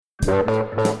Hey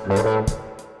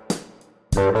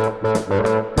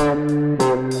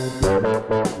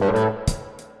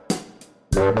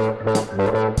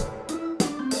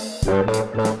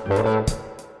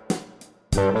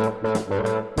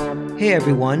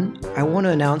everyone, I want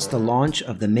to announce the launch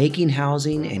of the Making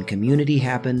Housing and Community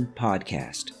Happen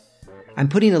podcast. I'm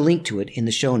putting a link to it in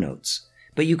the show notes,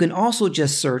 but you can also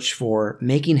just search for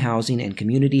Making Housing and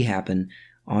Community Happen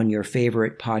on your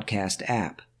favorite podcast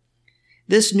app.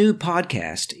 This new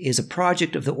podcast is a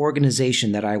project of the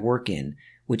organization that I work in,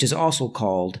 which is also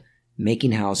called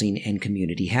Making Housing and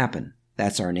Community Happen.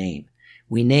 That's our name.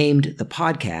 We named the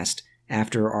podcast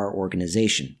after our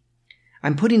organization.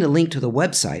 I'm putting a link to the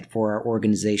website for our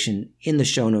organization in the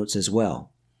show notes as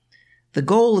well. The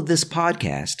goal of this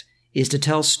podcast is to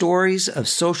tell stories of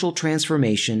social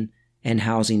transformation and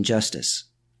housing justice.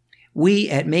 We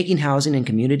at Making Housing and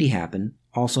Community Happen,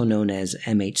 also known as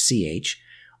MHCH,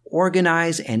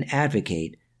 organize and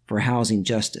advocate for housing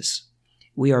justice.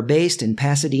 We are based in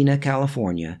Pasadena,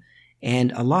 California,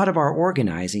 and a lot of our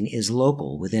organizing is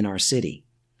local within our city.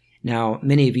 Now,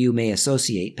 many of you may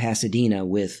associate Pasadena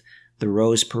with the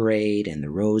Rose Parade and the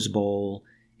Rose Bowl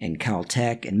and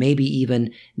Caltech and maybe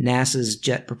even NASA's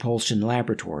Jet Propulsion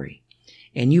Laboratory.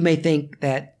 And you may think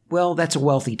that, well, that's a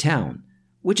wealthy town,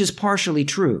 which is partially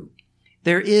true.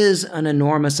 There is an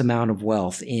enormous amount of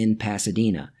wealth in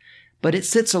Pasadena, but it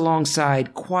sits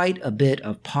alongside quite a bit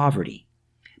of poverty,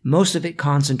 most of it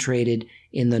concentrated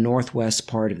in the northwest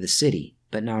part of the city,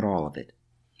 but not all of it.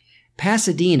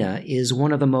 Pasadena is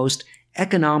one of the most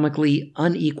economically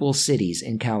unequal cities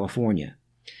in California.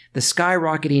 The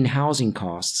skyrocketing housing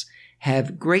costs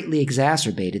have greatly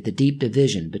exacerbated the deep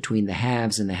division between the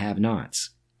haves and the have-nots.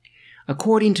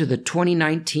 According to the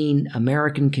 2019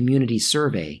 American Community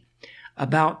Survey,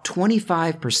 about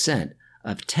 25%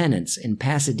 of tenants in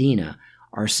Pasadena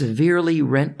are severely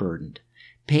rent-burdened,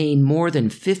 paying more than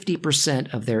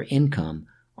 50% of their income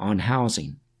on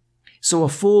housing. So a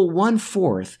full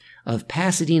 1/4 of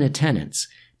Pasadena tenants,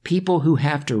 people who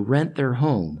have to rent their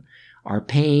home, are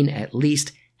paying at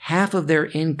least half of their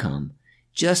income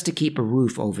just to keep a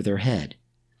roof over their head.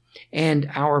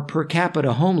 And our per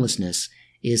capita homelessness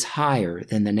is higher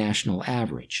than the national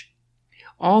average.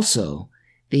 Also,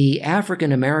 the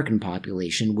African American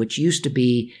population, which used to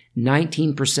be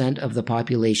 19% of the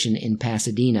population in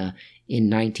Pasadena in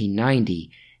 1990,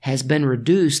 has been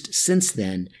reduced since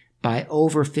then by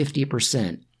over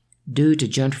 50% due to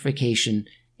gentrification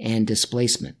and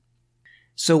displacement.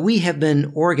 So we have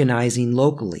been organizing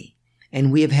locally,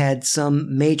 and we have had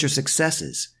some major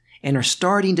successes and are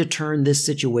starting to turn this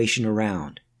situation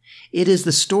around. It is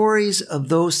the stories of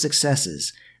those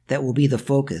successes that will be the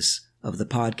focus of the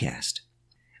podcast.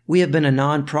 We have been a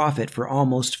nonprofit for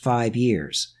almost 5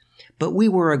 years, but we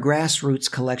were a grassroots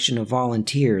collection of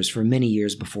volunteers for many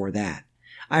years before that.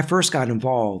 I first got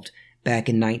involved back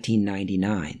in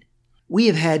 1999. We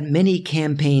have had many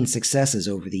campaign successes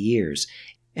over the years,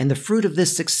 and the fruit of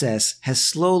this success has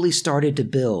slowly started to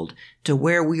build to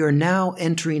where we are now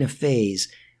entering a phase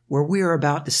where we are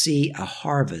about to see a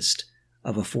harvest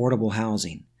of affordable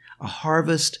housing, a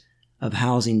harvest of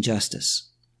housing justice.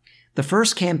 The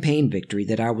first campaign victory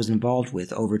that I was involved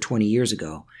with over 20 years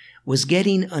ago was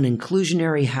getting an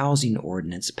inclusionary housing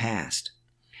ordinance passed.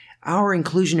 Our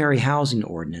inclusionary housing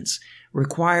ordinance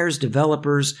requires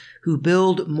developers who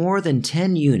build more than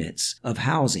 10 units of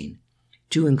housing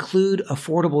to include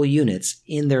affordable units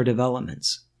in their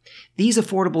developments. These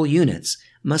affordable units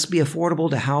must be affordable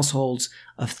to households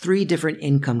of 3 different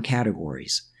income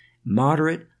categories: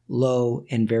 moderate, low,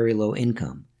 and very low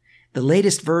income. The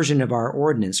latest version of our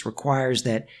ordinance requires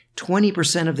that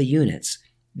 20% of the units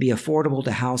be affordable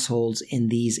to households in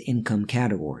these income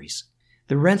categories.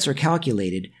 The rents are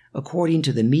calculated according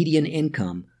to the median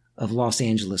income of Los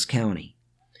Angeles County.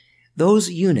 Those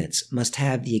units must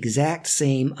have the exact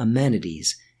same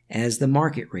amenities as the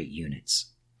market rate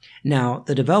units. Now,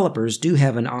 the developers do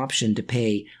have an option to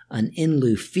pay an in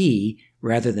lieu fee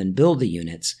rather than build the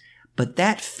units, but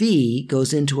that fee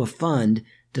goes into a fund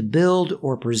to build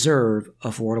or preserve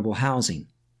affordable housing.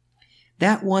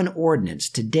 That one ordinance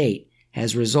to date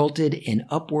has resulted in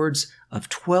upwards of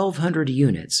 1,200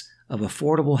 units of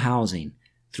affordable housing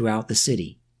throughout the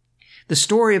city. The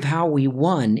story of how we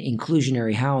won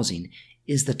inclusionary housing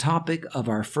is the topic of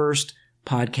our first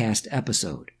podcast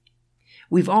episode.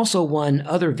 We've also won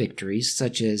other victories,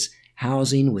 such as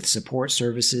housing with support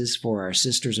services for our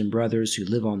sisters and brothers who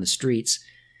live on the streets,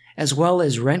 as well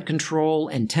as rent control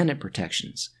and tenant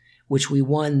protections, which we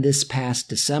won this past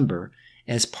December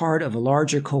as part of a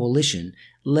larger coalition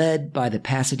led by the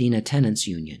Pasadena Tenants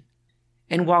Union.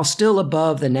 And while still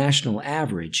above the national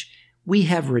average, we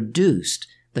have reduced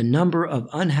the number of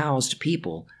unhoused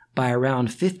people by around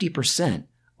 50%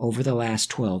 over the last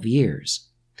 12 years.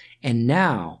 And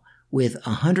now, with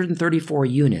 134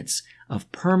 units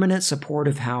of permanent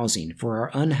supportive housing for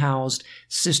our unhoused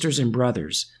sisters and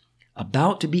brothers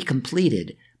about to be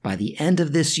completed by the end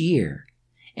of this year,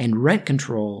 and rent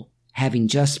control having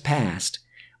just passed,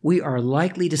 we are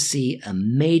likely to see a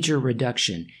major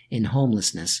reduction in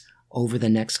homelessness over the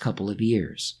next couple of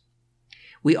years.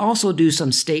 We also do some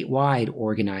statewide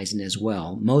organizing as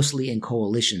well, mostly in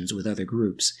coalitions with other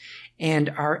groups, and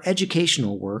our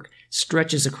educational work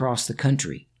stretches across the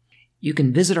country. You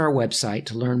can visit our website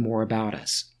to learn more about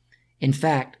us. In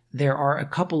fact, there are a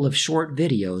couple of short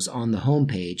videos on the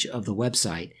homepage of the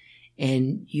website,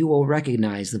 and you will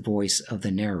recognize the voice of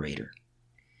the narrator.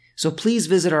 So please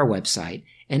visit our website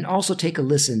and also take a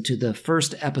listen to the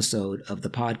first episode of the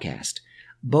podcast.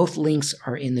 Both links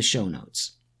are in the show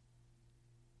notes.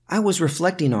 I was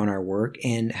reflecting on our work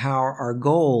and how our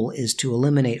goal is to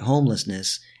eliminate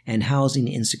homelessness and housing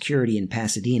insecurity in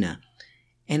Pasadena,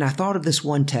 and I thought of this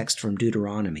one text from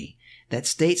Deuteronomy that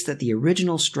states that the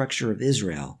original structure of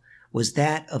Israel was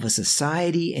that of a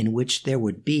society in which there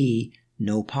would be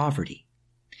no poverty.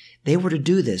 They were to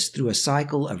do this through a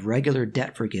cycle of regular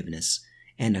debt forgiveness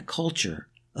and a culture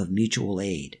of mutual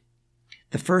aid.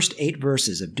 The first 8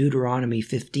 verses of Deuteronomy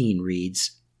 15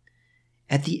 reads,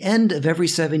 "At the end of every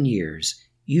 7 years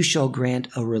you shall grant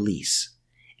a release,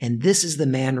 and this is the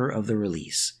manner of the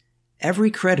release.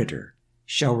 Every creditor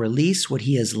shall release what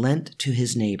he has lent to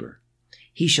his neighbor.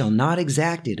 He shall not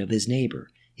exact it of his neighbor,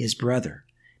 his brother,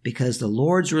 because the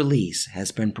Lord's release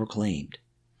has been proclaimed.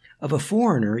 Of a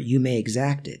foreigner you may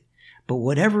exact it, but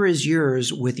whatever is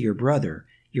yours with your brother,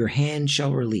 your hand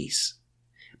shall release.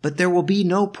 But there will be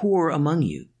no poor among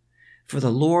you, for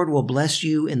the Lord will bless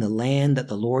you in the land that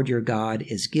the Lord your God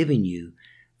is giving you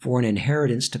for an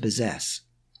inheritance to possess.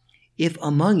 If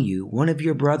among you one of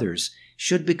your brothers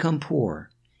should become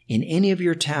poor in any of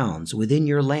your towns within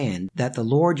your land that the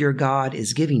Lord your God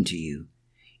is giving to you,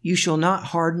 you shall not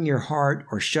harden your heart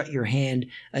or shut your hand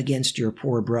against your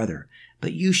poor brother,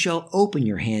 but you shall open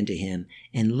your hand to him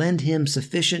and lend him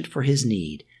sufficient for his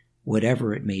need,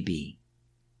 whatever it may be."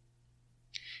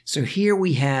 So here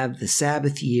we have the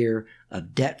Sabbath year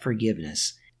of debt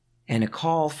forgiveness and a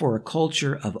call for a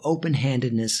culture of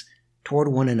open-handedness toward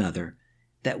one another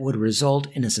that would result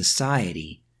in a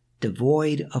society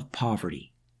devoid of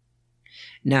poverty.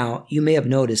 Now, you may have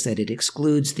noticed that it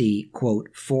excludes the, quote,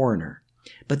 foreigner,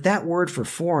 but that word for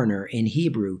foreigner in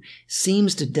Hebrew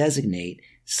seems to designate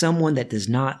someone that does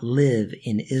not live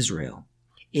in Israel.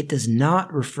 It does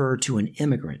not refer to an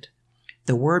immigrant.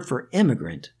 The word for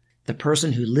immigrant, the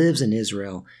person who lives in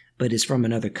Israel but is from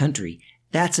another country,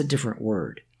 that's a different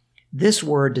word. This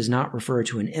word does not refer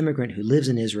to an immigrant who lives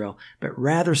in Israel, but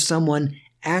rather someone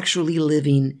actually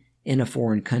living in a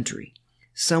foreign country.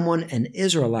 Someone an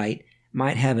Israelite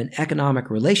might have an economic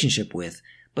relationship with,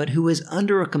 but who is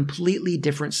under a completely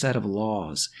different set of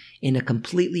laws in a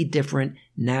completely different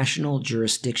national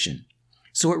jurisdiction.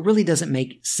 So it really doesn't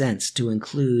make sense to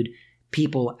include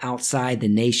people outside the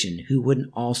nation who wouldn't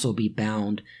also be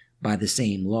bound by the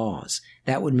same laws.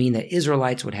 That would mean that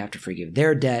Israelites would have to forgive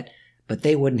their debt, but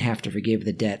they wouldn't have to forgive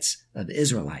the debts of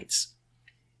Israelites.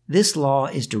 This law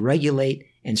is to regulate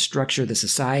and structure the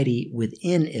society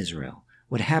within Israel.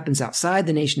 What happens outside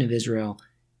the nation of Israel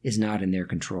is not in their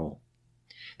control.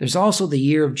 There's also the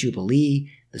year of Jubilee,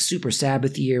 the Super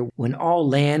Sabbath year, when all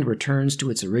land returns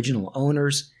to its original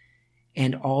owners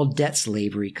and all debt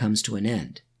slavery comes to an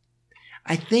end.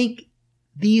 I think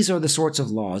these are the sorts of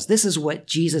laws. This is what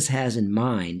Jesus has in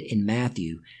mind in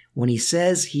Matthew when he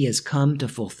says he has come to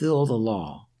fulfill the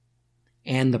law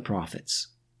and the prophets.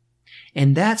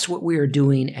 And that's what we are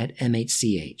doing at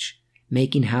MHCH,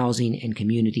 making housing and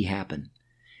community happen.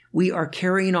 We are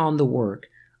carrying on the work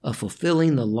of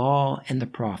fulfilling the law and the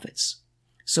prophets,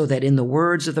 so that in the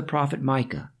words of the prophet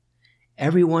Micah,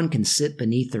 everyone can sit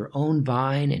beneath their own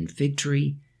vine and fig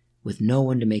tree with no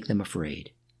one to make them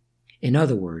afraid. In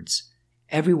other words,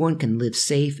 everyone can live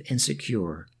safe and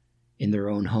secure in their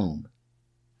own home.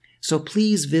 So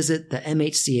please visit the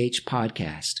MHCH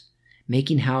Podcast,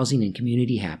 Making Housing and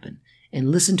Community Happen,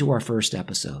 and listen to our first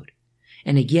episode.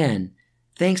 And again,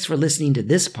 thanks for listening to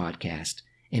this podcast,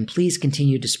 and please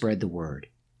continue to spread the word.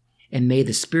 And may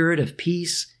the spirit of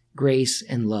peace, grace,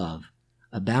 and love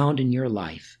abound in your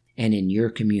life and in your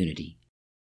community.